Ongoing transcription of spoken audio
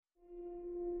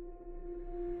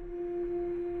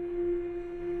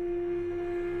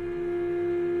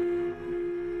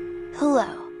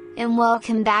Hello, and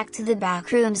welcome back to the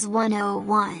Backrooms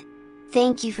 101.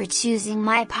 Thank you for choosing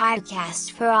my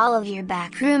podcast for all of your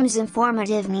Backrooms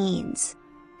informative needs.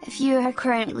 If you are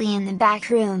currently in the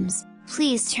Backrooms,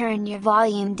 please turn your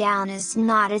volume down as to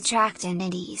not attract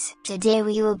entities. Today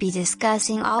we will be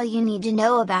discussing all you need to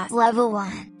know about Level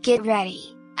 1. Get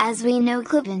ready, as we know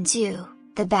clip into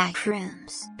the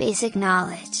Backrooms. Basic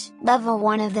knowledge. Level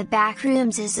 1 of the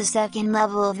Backrooms is the second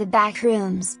level of the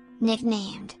Backrooms,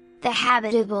 nicknamed the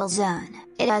Habitable Zone.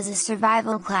 It has a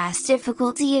survival class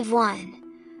difficulty of 1,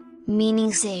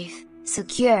 meaning safe,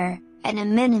 secure, and a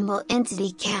minimal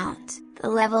entity count. The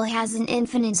level has an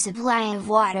infinite supply of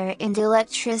water and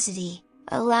electricity,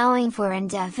 allowing for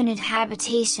indefinite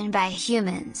habitation by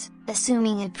humans,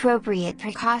 assuming appropriate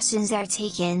precautions are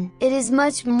taken. It is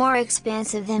much more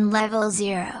expansive than Level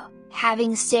 0,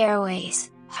 having stairways,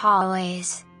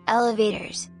 hallways,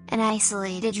 elevators, and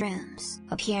isolated rooms.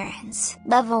 Appearance.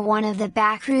 Level 1 of the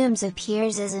Backrooms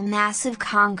appears as a massive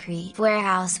concrete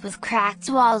warehouse with cracked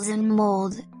walls and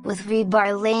mold, with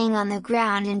rebar laying on the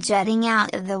ground and jutting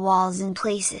out of the walls in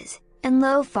places, and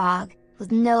low fog,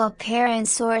 with no apparent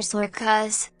source or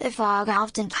cause. The fog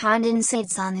often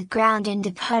condensates on the ground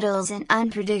into puddles in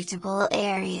unpredictable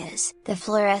areas. The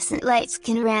fluorescent lights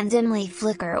can randomly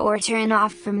flicker or turn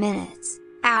off for minutes,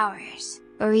 hours,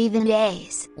 or even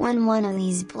days. When one of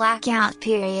these blackout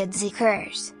periods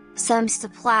occurs, some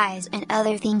supplies and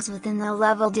other things within the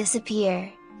level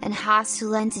disappear, and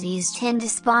hostile entities tend to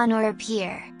spawn or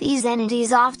appear. These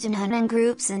entities often hunt in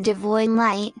groups and avoid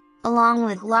light, along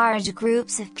with large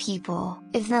groups of people.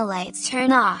 If the lights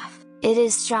turn off, it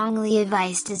is strongly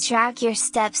advised to track your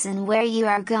steps and where you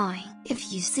are going.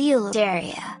 If you see a lit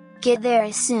area, get there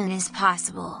as soon as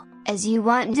possible, as you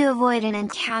want to avoid an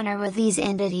encounter with these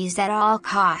entities at all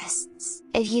costs.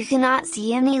 If you cannot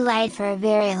see any light for a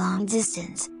very long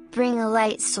distance, bring a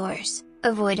light source,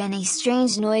 avoid any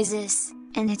strange noises,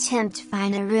 and attempt to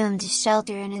find a room to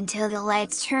shelter in until the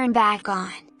lights turn back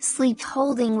on. Sleep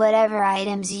holding whatever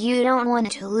items you don't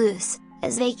want to lose,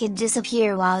 as they could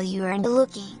disappear while you are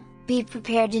looking. Be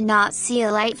prepared to not see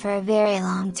a light for a very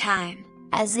long time,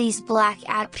 as these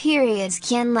blackout periods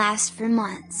can last for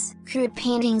months. Crude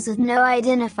paintings with no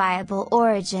identifiable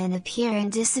origin appear and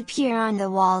disappear on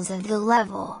the walls of the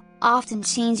level, often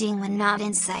changing when not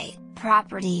in sight.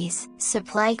 Properties.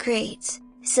 Supply crates,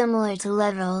 similar to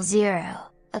Level 0,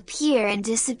 appear and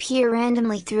disappear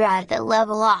randomly throughout the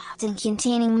level, often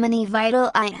containing many vital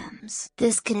items.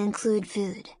 This can include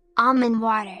food, almond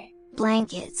water,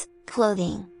 blankets,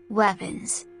 clothing,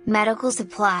 weapons, medical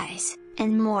supplies,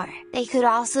 and more. They could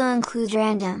also include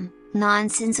random,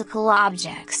 nonsensical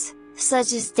objects,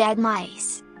 such as dead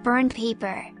mice, burned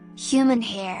paper, human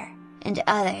hair, and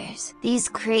others. These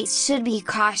crates should be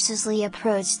cautiously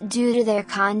approached due to their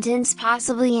contents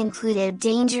possibly included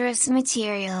dangerous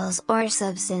materials or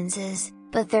substances,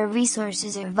 but their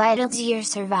resources are vital to your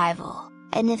survival,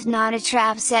 and if not a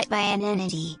trap set by an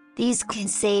entity, these can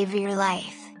save your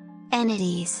life.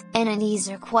 Entities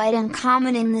are quite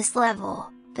uncommon in this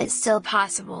level, but still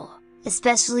possible,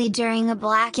 especially during a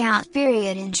blackout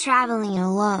period and traveling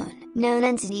alone. Known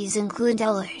entities include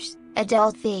dullers,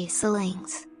 adult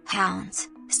facelings, hounds,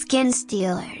 skin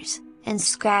stealers, and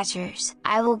scratchers.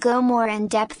 I will go more in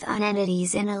depth on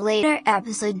entities in a later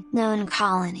episode. Known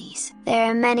colonies.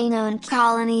 There are many known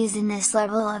colonies in this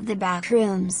level of the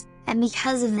Backrooms, and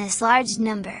because of this large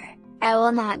number, I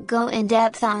will not go in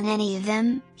depth on any of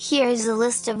them. Here is a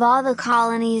list of all the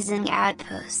colonies and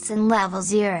outposts in Level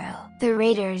 0. The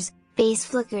Raiders, base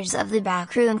flickers of the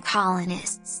Backroom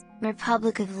colonists.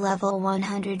 Republic of Level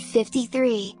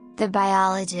 153, the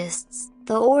Biologists,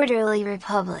 the Orderly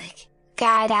Republic,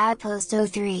 Guide Outpost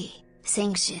 03,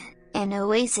 Sanction, and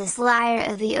Oasis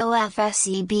Lyre of the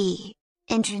OFSCB.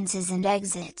 Entrances and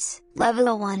exits.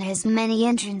 Level 1 has many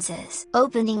entrances.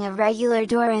 Opening a regular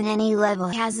door in any level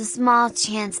has a small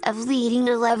chance of leading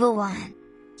to Level 1.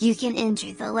 You can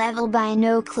enter the level by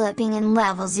no-clipping in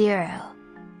Level 0.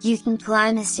 You can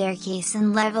climb a staircase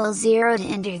in Level 0 to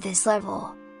enter this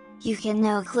level. You can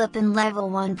no-clip in Level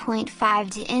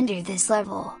 1.5 to enter this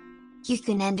level. You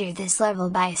can enter this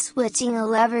level by switching a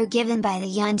lever given by the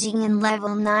Yunjing in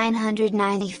Level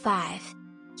 995.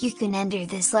 You can enter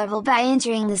this level by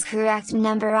entering this correct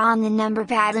number on the number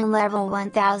pad in Level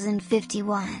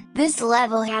 1051. This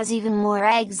level has even more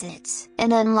exits.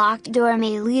 An unlocked door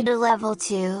may lead to Level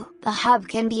 2. The hub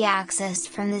can be accessed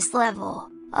from this level,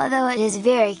 although it is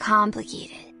very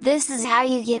complicated. This is how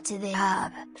you get to the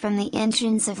hub. From the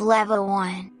entrance of Level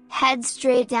 1, head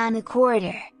straight down the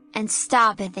corridor, and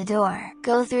stop at the door.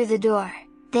 Go through the door,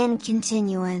 then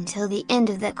continue until the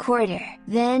end of the corridor.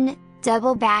 Then,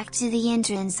 double back to the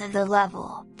entrance of the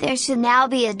level. There should now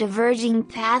be a diverging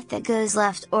path that goes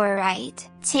left or right.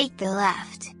 Take the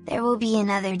left. There will be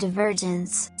another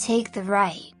divergence. Take the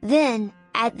right. Then,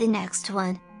 at the next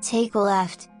one, take a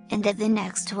left, and at the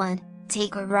next one,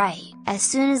 take a right. As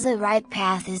soon as the right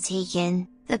path is taken,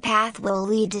 the path will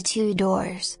lead to two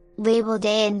doors, labeled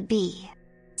A and B.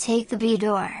 Take the B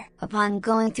door. Upon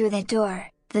going through the door,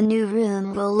 the new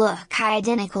room will look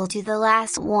identical to the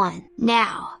last one.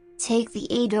 Now, take the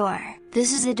A door.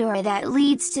 This is a door that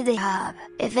leads to the hub.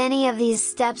 If any of these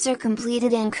steps are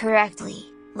completed incorrectly,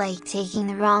 like taking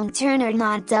the wrong turn or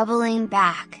not doubling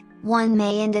back, one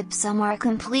may end up somewhere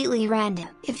completely random.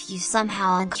 If you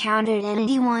somehow encountered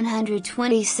Entity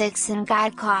 126 and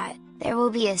got caught, there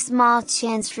will be a small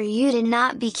chance for you to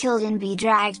not be killed and be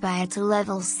dragged by it to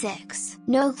level 6.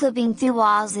 No clipping through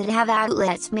walls that have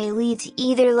outlets may lead to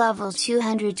either level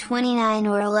 229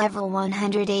 or level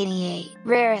 188.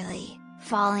 Rarely,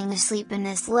 falling asleep in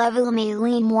this level may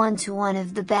lead one to one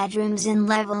of the bedrooms in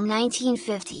level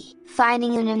 1950.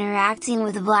 Finding and interacting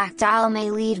with a black doll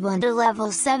may lead one to level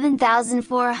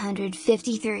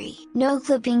 7453. No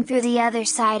clipping through the other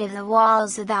side of the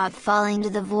walls without falling to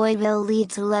the void will lead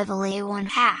to level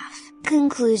A1/2.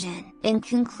 Conclusion. In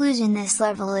conclusion, this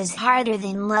level is harder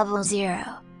than level 0,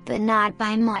 but not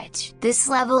by much. This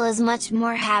level is much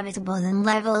more habitable than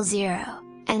level 0,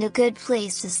 and a good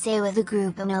place to stay with a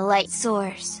group and a light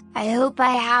source. I hope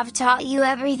I have taught you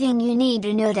everything you need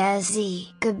to know to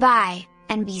Z. Goodbye,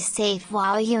 and be safe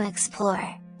while you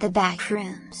explore the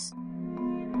Backrooms.